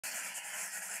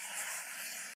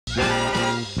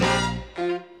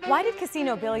Why did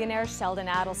casino billionaire Sheldon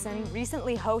Adelson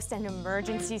recently host an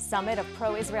emergency summit of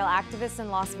pro-Israel activists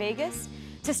in Las Vegas?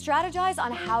 To strategize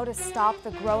on how to stop the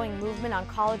growing movement on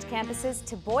college campuses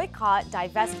to boycott,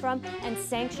 divest from, and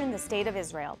sanction the State of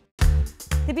Israel.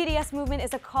 The BDS movement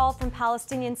is a call from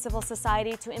Palestinian civil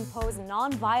society to impose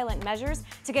non-violent measures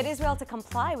to get Israel to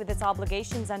comply with its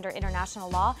obligations under international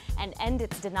law and end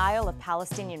its denial of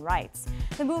Palestinian rights.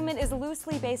 The movement is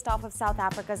loosely based off of South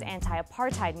Africa's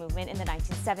anti-apartheid movement in the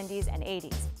 1970s and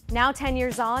 80s. Now, 10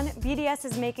 years on, BDS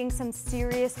is making some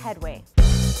serious headway.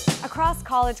 Across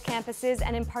college campuses,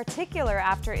 and in particular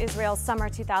after Israel's summer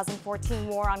 2014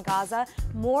 war on Gaza,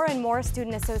 more and more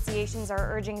student associations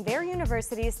are urging their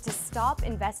universities to stop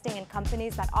investing in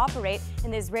companies that operate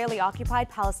in the Israeli-occupied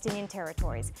Palestinian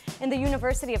territories. In the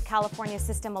University of California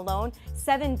system alone,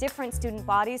 7 different student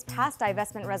bodies passed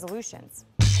divestment resolutions.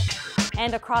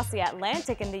 And across the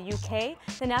Atlantic in the UK,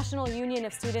 the National Union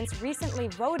of Students recently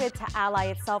voted to ally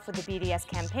itself with the BDS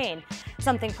campaign,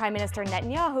 something Prime Minister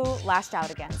Netanyahu lashed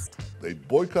out against. They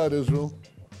boycott Israel,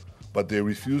 but they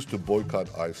refuse to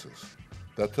boycott ISIS.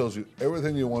 That tells you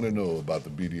everything you want to know about the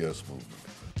BDS movement.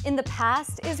 In the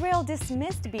past, Israel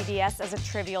dismissed BDS as a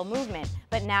trivial movement,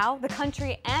 but now the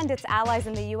country and its allies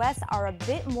in the US are a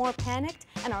bit more panicked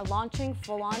and are launching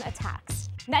full-on attacks.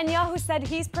 Netanyahu said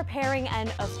he's preparing an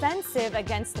offensive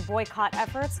against the boycott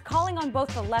efforts, calling on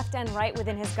both the left and right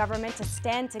within his government to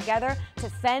stand together to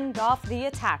fend off the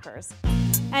attackers.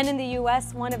 And in the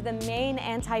US, one of the main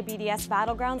anti-BDS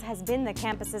battlegrounds has been the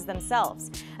campuses themselves.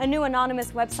 A new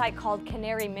anonymous website called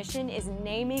Canary Mission is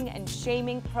naming and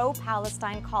shaming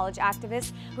pro-Palestine college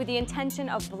activists with the intention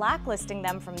of blacklisting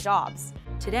them from jobs.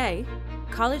 Today,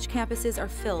 college campuses are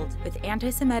filled with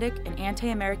anti-Semitic and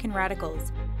anti-American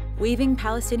radicals, waving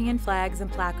Palestinian flags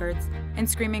and placards and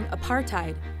screaming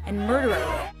apartheid and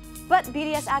murderer. But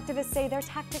BDS activists say their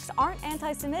tactics aren't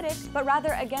anti-Semitic, but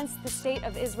rather against the State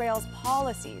of Israel's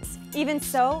policies. Even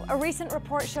so, a recent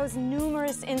report shows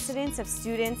numerous incidents of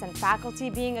students and faculty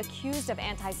being accused of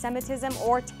anti-Semitism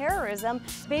or terrorism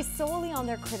based solely on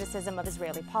their criticism of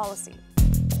Israeli policy.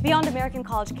 Beyond American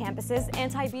college campuses,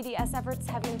 anti-BDS efforts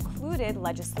have included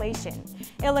legislation.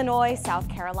 Illinois, South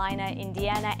Carolina,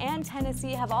 Indiana, and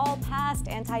Tennessee have all passed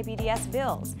anti-BDS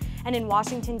bills. And in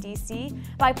Washington, D.C.,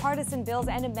 bipartisan bills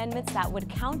and amendments that would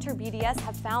counter BDS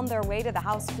have found their way to the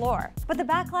House floor. But the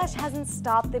backlash hasn't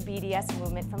stopped the BDS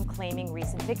movement from claiming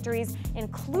recent victories,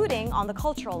 including on the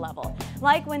cultural level,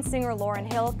 like when singer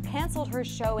Lauryn Hill canceled her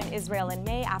show in Israel in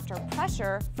May after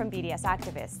pressure from BDS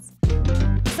activists.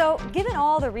 So, given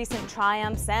all the recent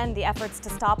triumphs and the efforts to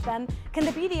stop them, can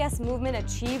the BDS movement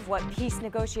achieve what peace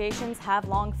negotiations have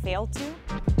long failed to?